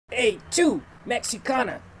Hey, two,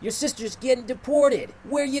 Mexicana, your sister's getting deported.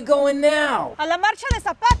 Where you going now? A la Marcha de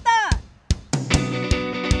Zapata!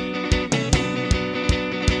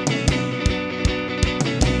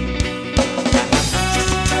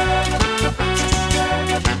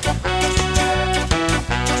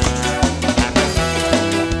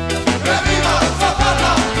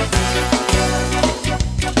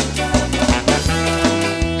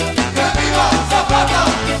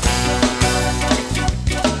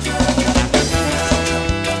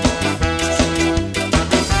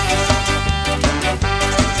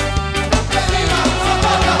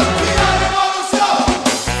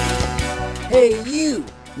 Hey you,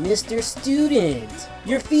 Mr. Student.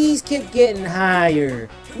 Your fees keep getting higher.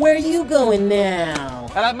 Where you going now?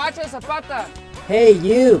 A la Marcha de Zapata. Hey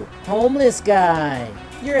you, homeless guy.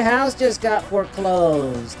 Your house just got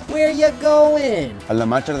foreclosed. Where you going? A la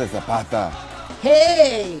Marcha de Zapata.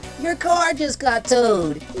 Hey, your car just got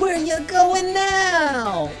towed. Where you going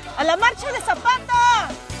now? A la Marcha de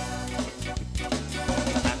Zapata!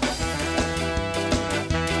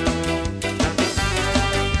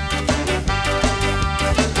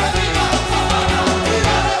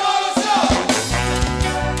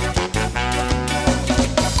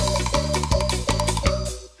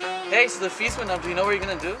 Hey, so the fees went up. Do you know what you're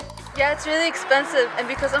gonna do? Yeah, it's really expensive, and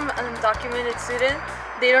because I'm an undocumented student,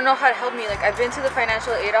 they don't know how to help me. Like, I've been to the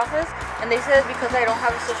financial aid office, and they said because I don't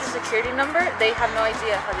have a social security number, they have no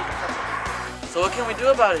idea how they can help me. So what can we do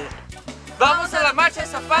about it? ¡Vamos a la Marcha de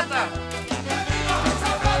Zapata!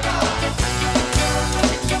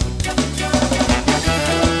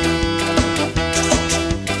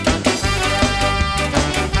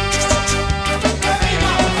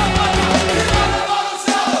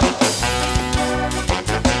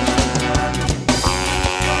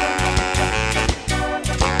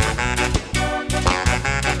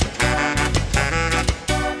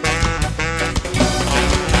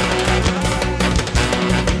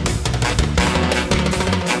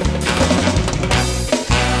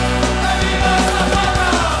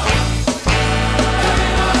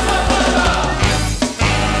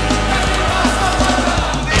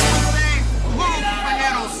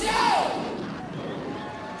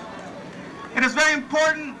 It is very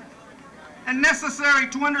important and necessary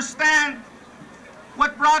to understand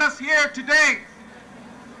what brought us here today.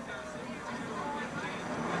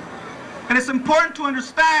 And it's important to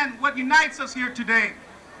understand what unites us here today.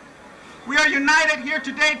 We are united here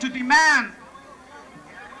today to demand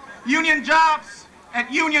union jobs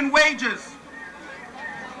at union wages.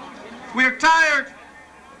 We are tired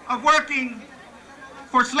of working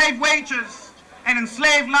for slave wages and in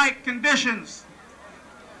slave-like conditions.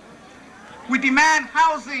 We demand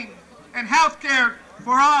housing and health care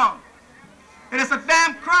for all. It is a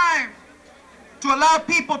damn crime to allow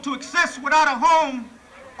people to exist without a home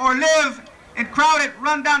or live in crowded,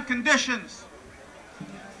 rundown conditions.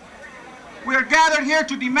 We are gathered here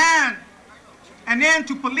to demand an end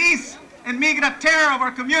to police and migrant terror of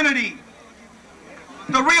our community.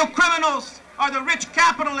 The real criminals are the rich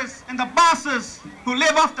capitalists and the bosses who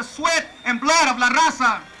live off the sweat and blood of La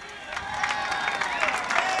Raza.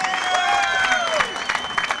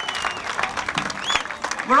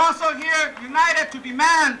 We're also here united to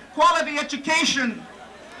demand quality education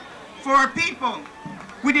for our people.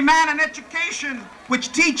 We demand an education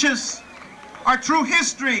which teaches our true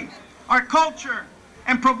history, our culture,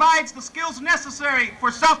 and provides the skills necessary for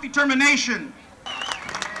self-determination.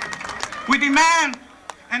 We demand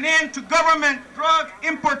an end to government drug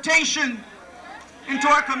importation into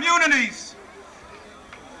our communities.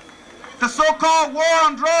 The so-called war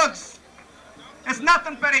on drugs is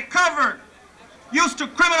nothing but a cover used to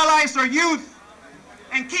criminalize our youth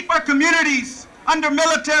and keep our communities under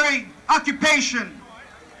military occupation.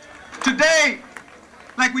 Today,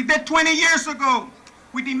 like we did 20 years ago,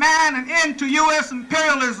 we demand an end to U.S.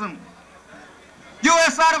 imperialism.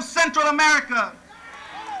 U.S. out of Central America,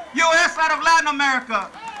 U.S. out of Latin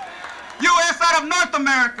America, U.S. out of North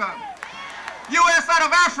America, U.S. out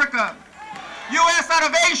of Africa, U.S. out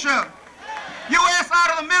of Asia, U.S.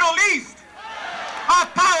 out of the Middle East. All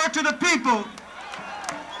power to the people.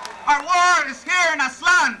 Our war is here in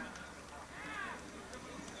Aztlán.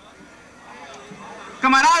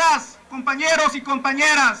 Camaradas, compañeros y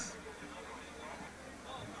compañeras,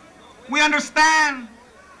 we understand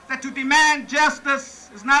that to demand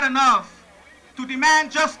justice is not enough. To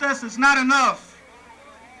demand justice is not enough.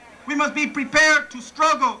 We must be prepared to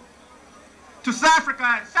struggle, to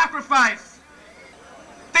sacrifice,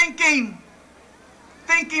 thinking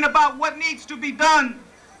about what needs to be done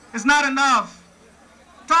is not enough.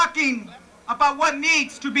 Talking about what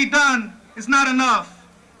needs to be done is not enough.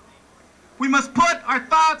 we must put our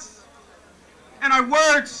thoughts and our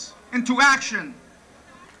words into action.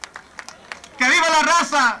 Que viva la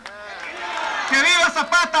raza! Que viva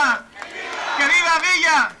Zapata! Que viva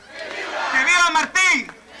Villa! Que viva Martí!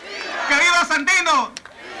 Que viva Sandino!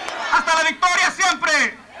 Hasta la victoria siempre!